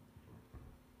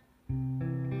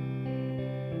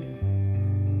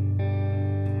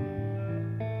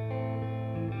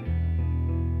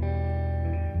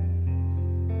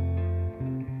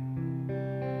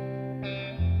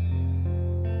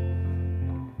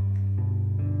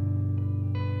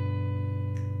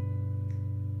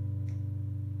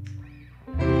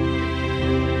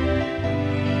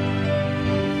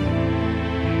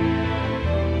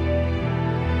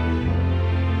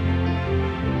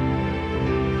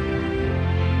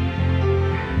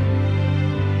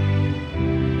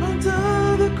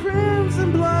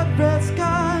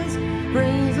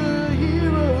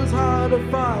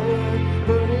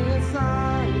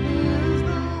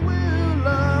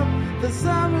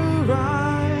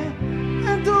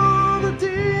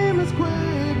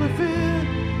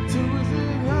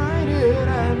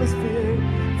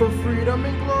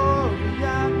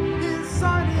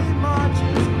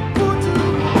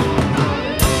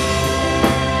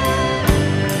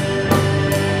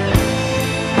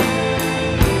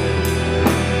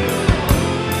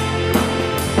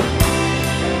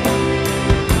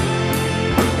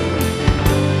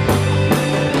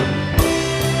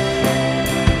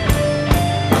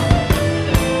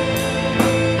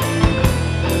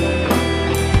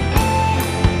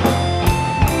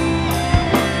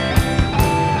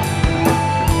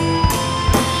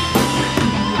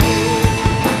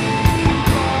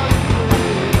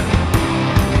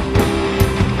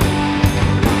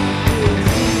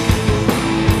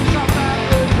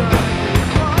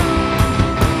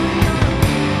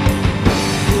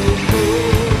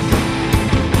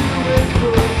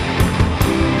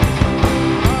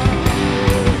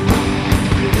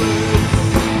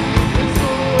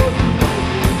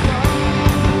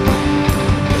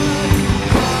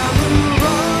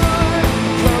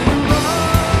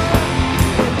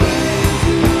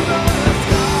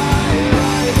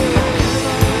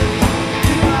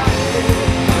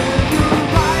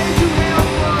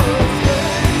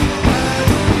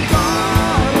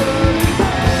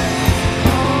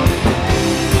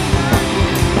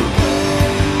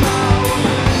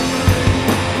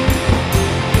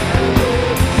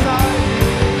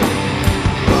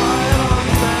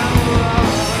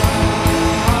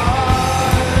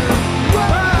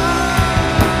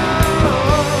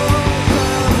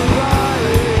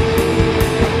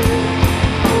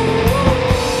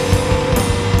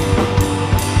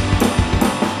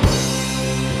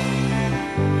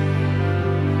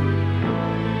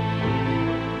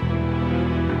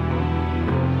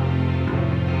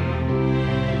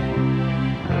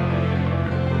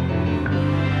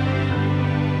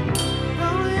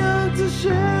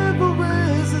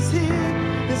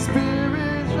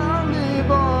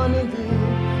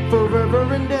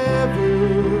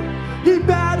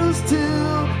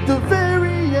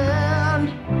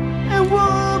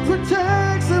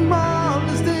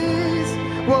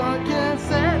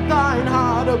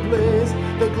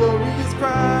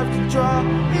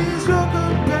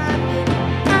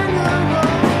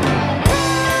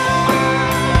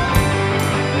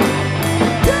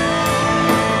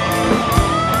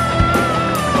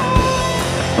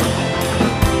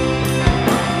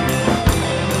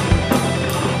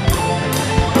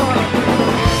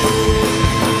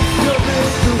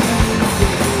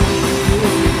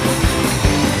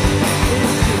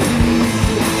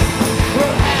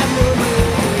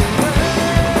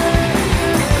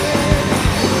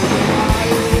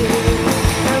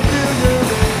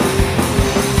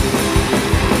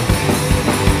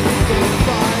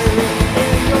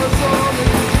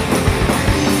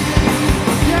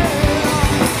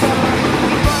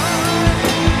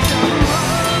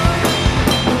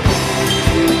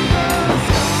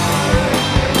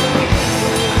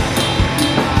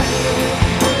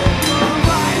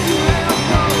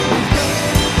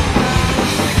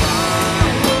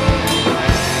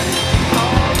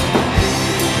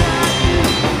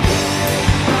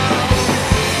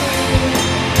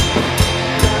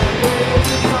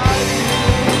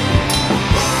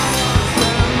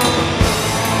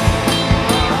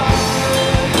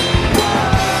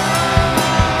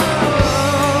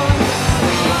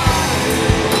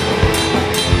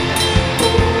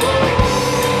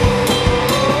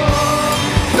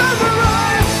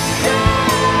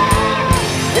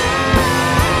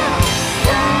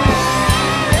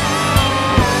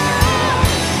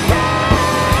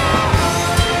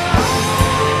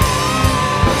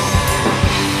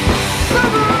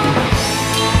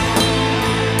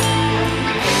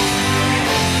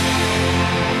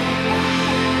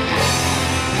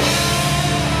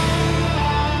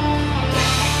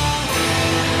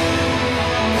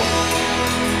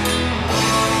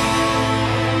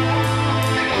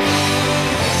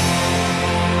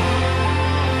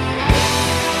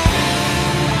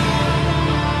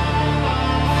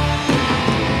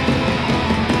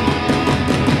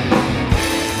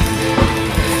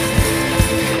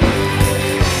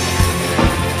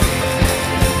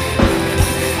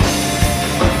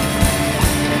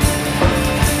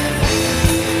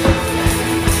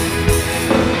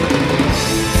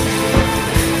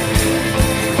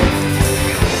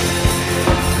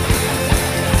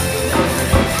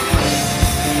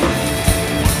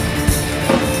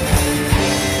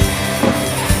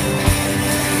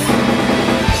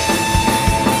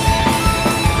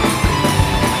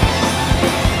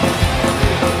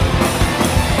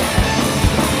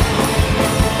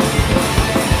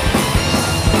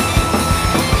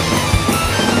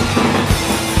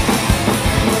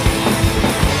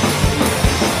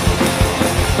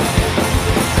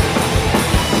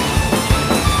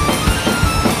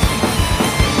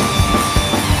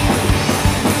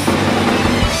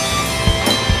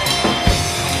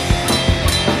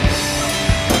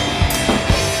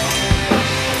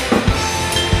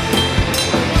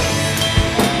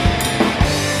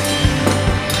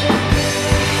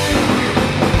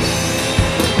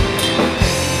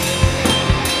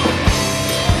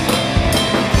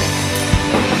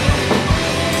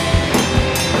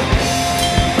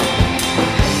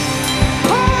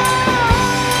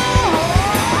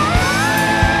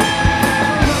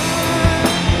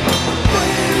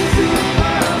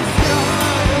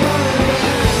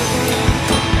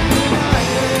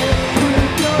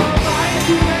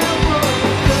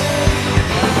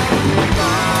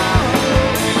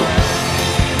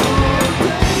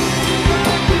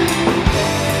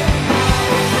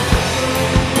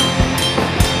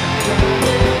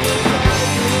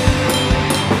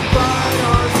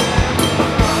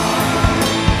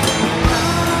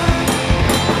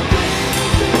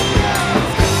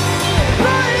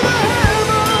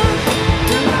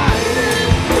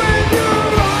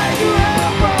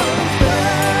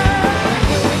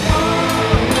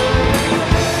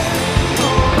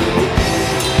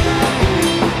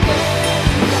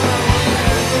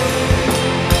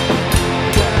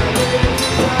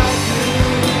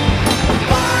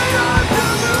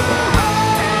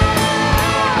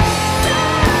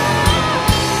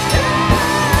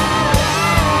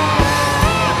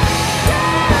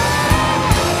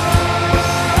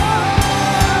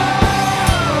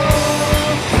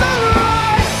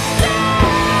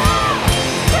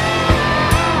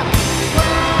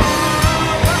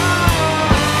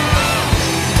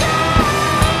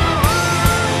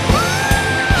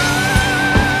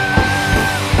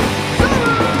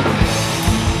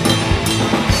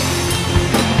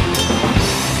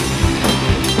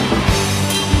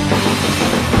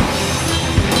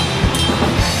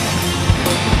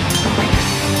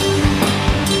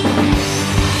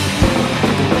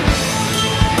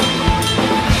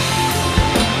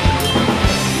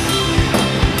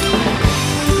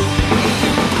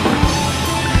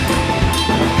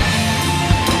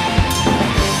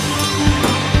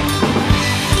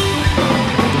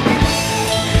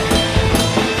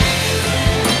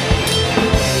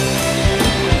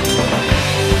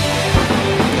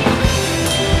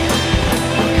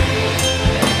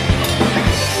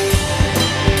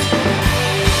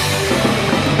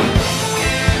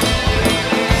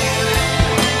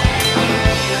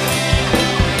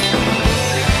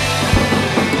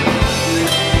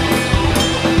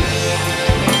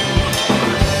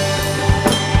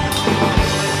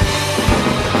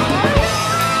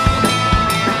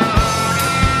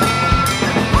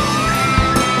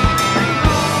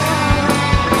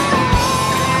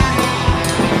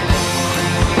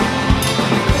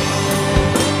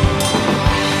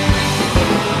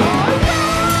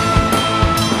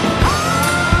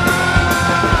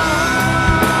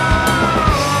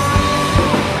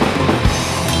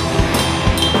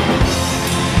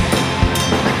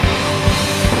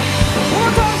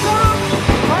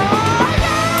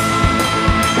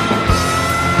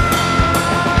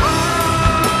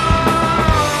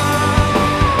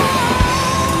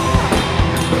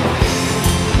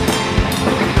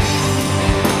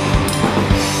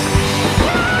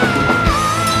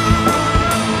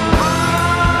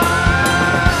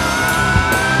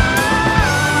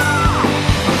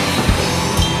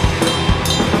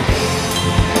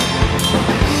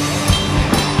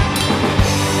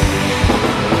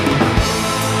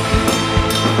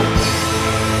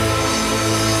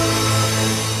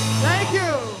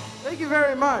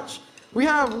 We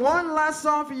have one last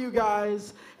song for you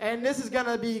guys, and this is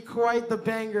gonna be quite the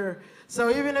banger. So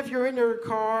even if you're in your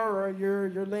car, or you're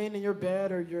laying in your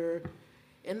bed, or you're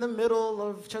in the middle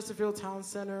of Chesterfield Town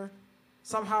Center,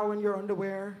 somehow in your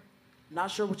underwear, not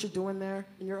sure what you're doing there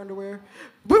in your underwear,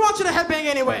 we want you to headbang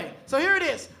anyway. So here it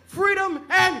is, Freedom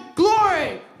and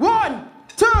Glory. 1,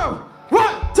 2,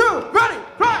 1, 2, ready.